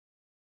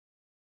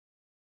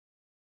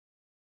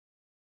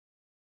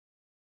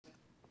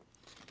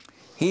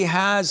he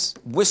has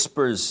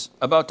whispers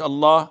about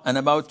Allah and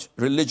about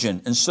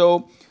religion. And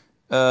so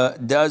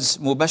does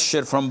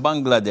Mubashir from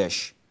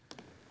Bangladesh.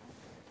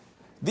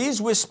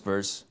 These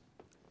whispers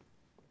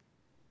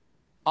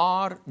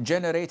are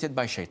generated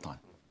by shaitan.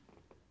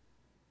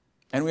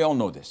 And we all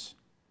know this.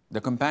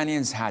 The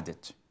companions had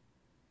it.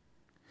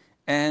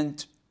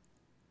 And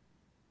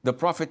the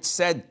Prophet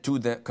said to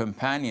the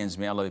companions,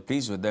 may Allah be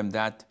pleased with them,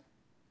 that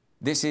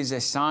this is a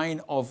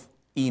sign of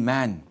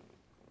Iman,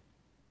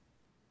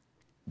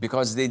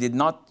 because they did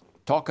not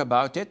talk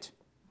about it,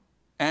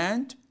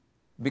 and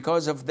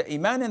because of the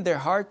Iman in their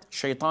heart,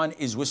 shaitan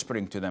is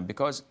whispering to them,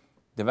 because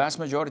the vast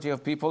majority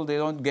of people, they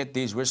don't get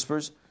these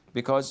whispers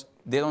because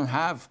they don't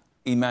have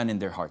Iman in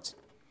their hearts.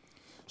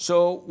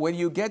 So when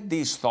you get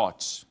these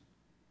thoughts,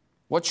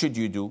 what should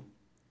you do?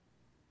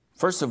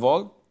 First of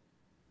all,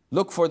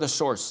 look for the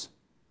source.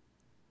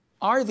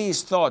 Are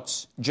these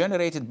thoughts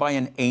generated by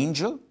an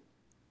angel,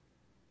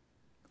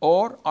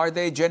 or are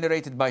they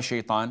generated by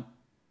shaitan?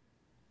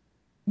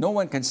 No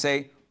one can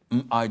say,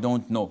 I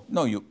don't know.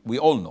 No, we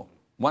all know,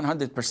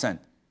 100%,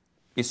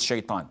 it's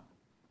shaitan.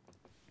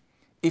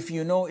 If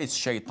you know it's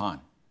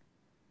shaitan,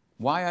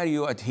 why are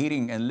you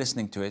adhering and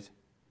listening to it?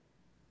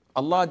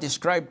 Allah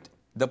described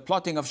the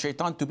plotting of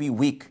shaitan to be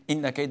weak.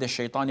 إِنَّ كَيْدَ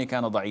الشَّيْطَانِ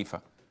كَانَ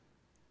ضَعِيفًا.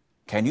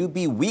 Can you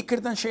be weaker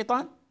than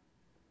shaitan?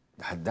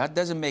 That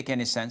doesn't make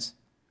any sense.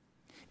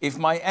 If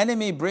my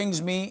enemy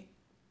brings me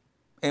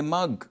a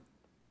mug,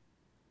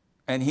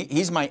 and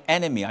he's my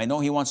enemy, I know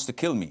he wants to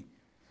kill me,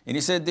 and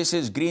he said, this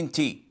is green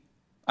tea,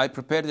 I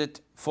prepared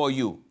it for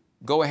you,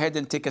 go ahead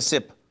and take a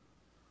sip.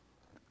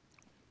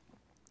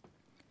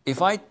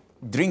 If I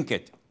drink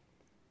it,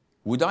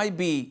 would I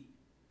be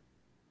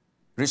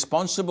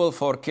responsible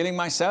for killing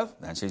myself?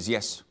 The answer is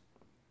yes.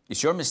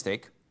 It's your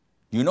mistake.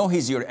 You know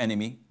he's your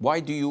enemy. Why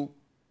do you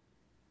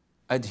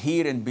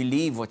adhere and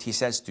believe what he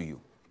says to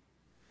you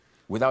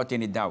without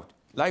any doubt?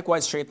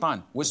 Likewise,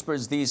 shaitan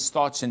whispers these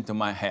thoughts into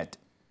my head.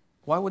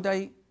 Why would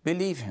I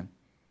believe him?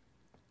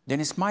 Then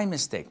it's my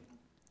mistake.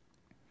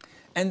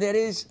 And there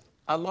is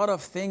a lot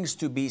of things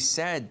to be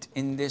said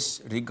in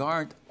this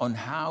regard on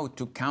how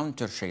to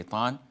counter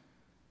shaitan,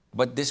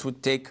 but this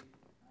would take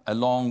a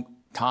long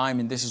time,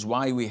 and this is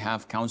why we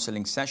have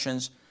counseling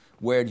sessions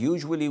where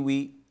usually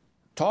we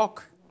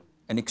talk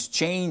and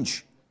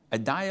exchange a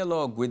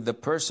dialogue with the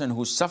person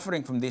who's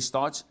suffering from these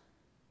thoughts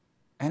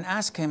and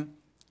ask him,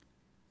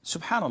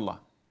 subhanallah,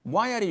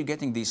 why are you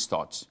getting these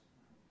thoughts?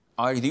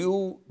 Are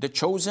you the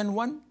chosen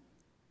one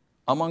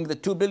among the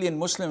 2 billion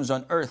Muslims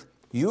on earth?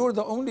 You're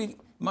the only,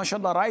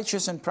 mashallah,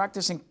 righteous and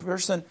practicing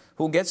person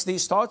who gets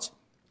these thoughts?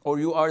 Or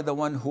you are the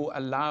one who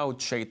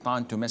allowed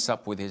shaitan to mess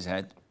up with his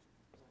head?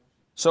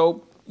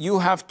 So you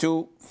have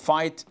to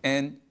fight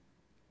and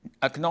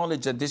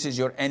acknowledge that this is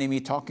your enemy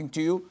talking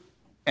to you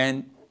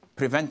and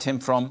prevent him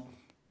from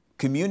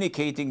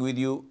communicating with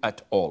you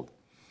at all.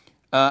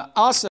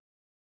 Also,